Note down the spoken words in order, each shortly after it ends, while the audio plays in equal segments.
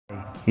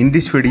In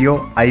this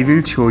video, I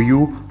will show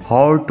you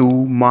how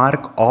to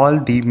mark all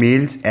the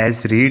mails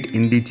as read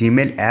in the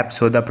Gmail app.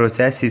 So the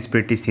process is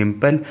pretty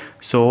simple.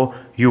 So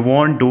you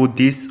won't do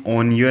this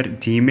on your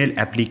Gmail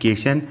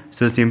application.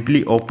 So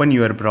simply open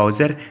your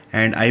browser,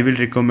 and I will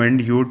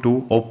recommend you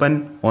to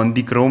open on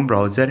the Chrome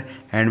browser.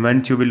 And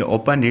once you will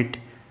open it,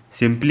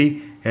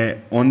 simply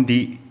on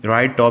the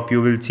right top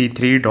you will see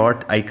three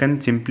dot icon.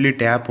 Simply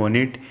tap on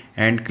it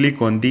and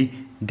click on the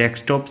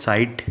desktop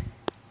site.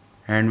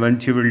 And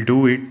once you will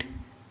do it,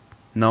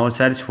 now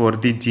search for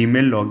the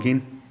Gmail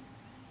login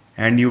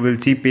and you will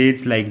see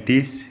page like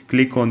this.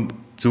 Click on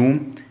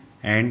zoom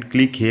and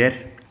click here.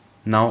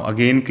 Now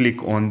again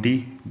click on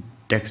the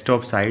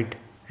desktop site,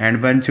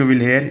 and once you will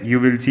here you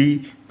will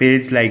see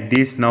page like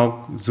this.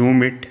 Now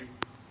zoom it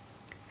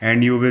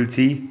and you will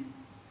see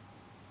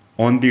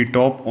on the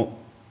top,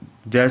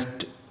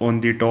 just on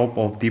the top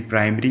of the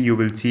primary, you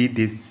will see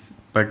this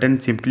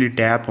button. Simply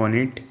tap on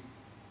it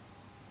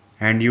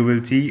and you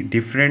will see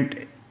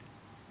different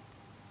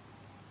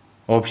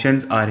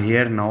options are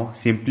here. Now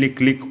simply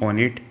click on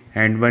it,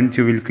 and once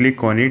you will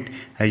click on it,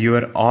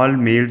 your all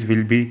mails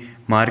will be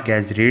marked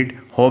as read.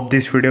 Hope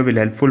this video will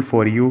helpful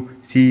for you.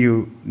 See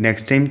you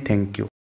next time. Thank you.